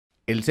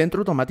El Centro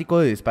Automático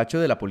de Despacho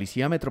de la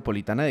Policía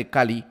Metropolitana de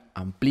Cali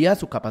amplía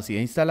su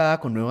capacidad instalada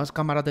con nuevas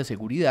cámaras de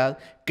seguridad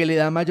que le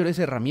dan mayores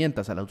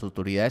herramientas a las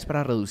autoridades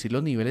para reducir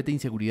los niveles de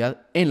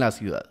inseguridad en la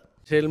ciudad.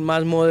 Es el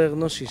más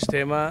moderno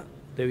sistema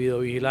de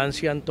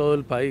videovigilancia en todo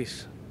el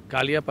país.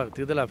 Cali a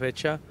partir de la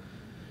fecha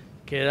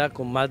queda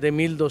con más de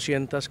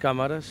 1.200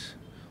 cámaras,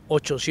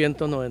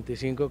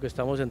 895 que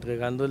estamos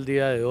entregando el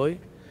día de hoy,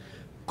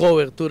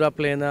 cobertura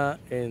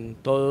plena en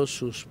todos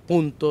sus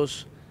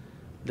puntos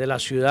de la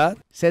ciudad.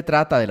 Se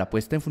trata de la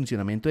puesta en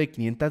funcionamiento de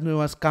 500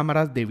 nuevas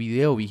cámaras de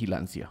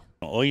videovigilancia.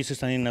 Hoy se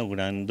están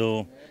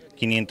inaugurando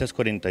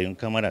 541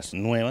 cámaras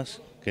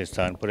nuevas que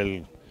están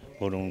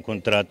por un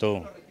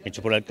contrato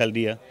hecho por la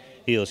alcaldía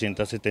y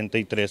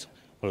 273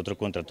 por otro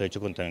contrato hecho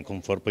también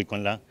con Forpo y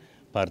con la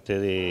parte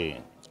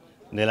de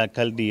la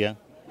alcaldía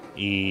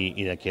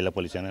y de aquí de la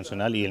Policía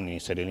Nacional y el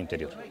Ministerio del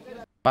Interior.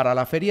 Para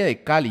la Feria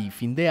de Cali y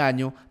fin de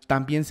año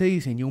también se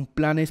diseñó un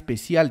plan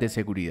especial de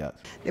seguridad.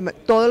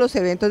 Todos los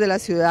eventos de la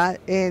ciudad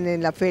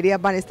en la feria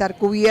van a estar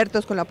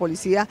cubiertos con la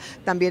policía,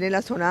 también en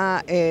la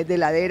zona de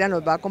ladera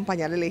nos va a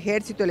acompañar el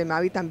ejército, el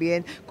EMAVI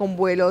también con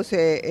vuelos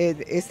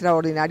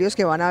extraordinarios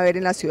que van a haber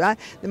en la ciudad,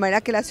 de manera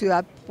que la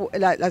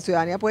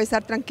ciudadanía puede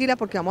estar tranquila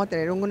porque vamos a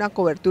tener una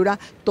cobertura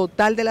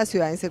total de la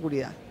ciudad en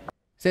seguridad.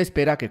 Se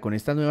espera que con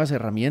estas nuevas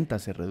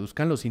herramientas se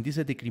reduzcan los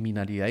índices de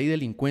criminalidad y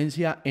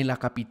delincuencia en la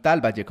capital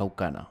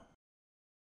vallecaucana.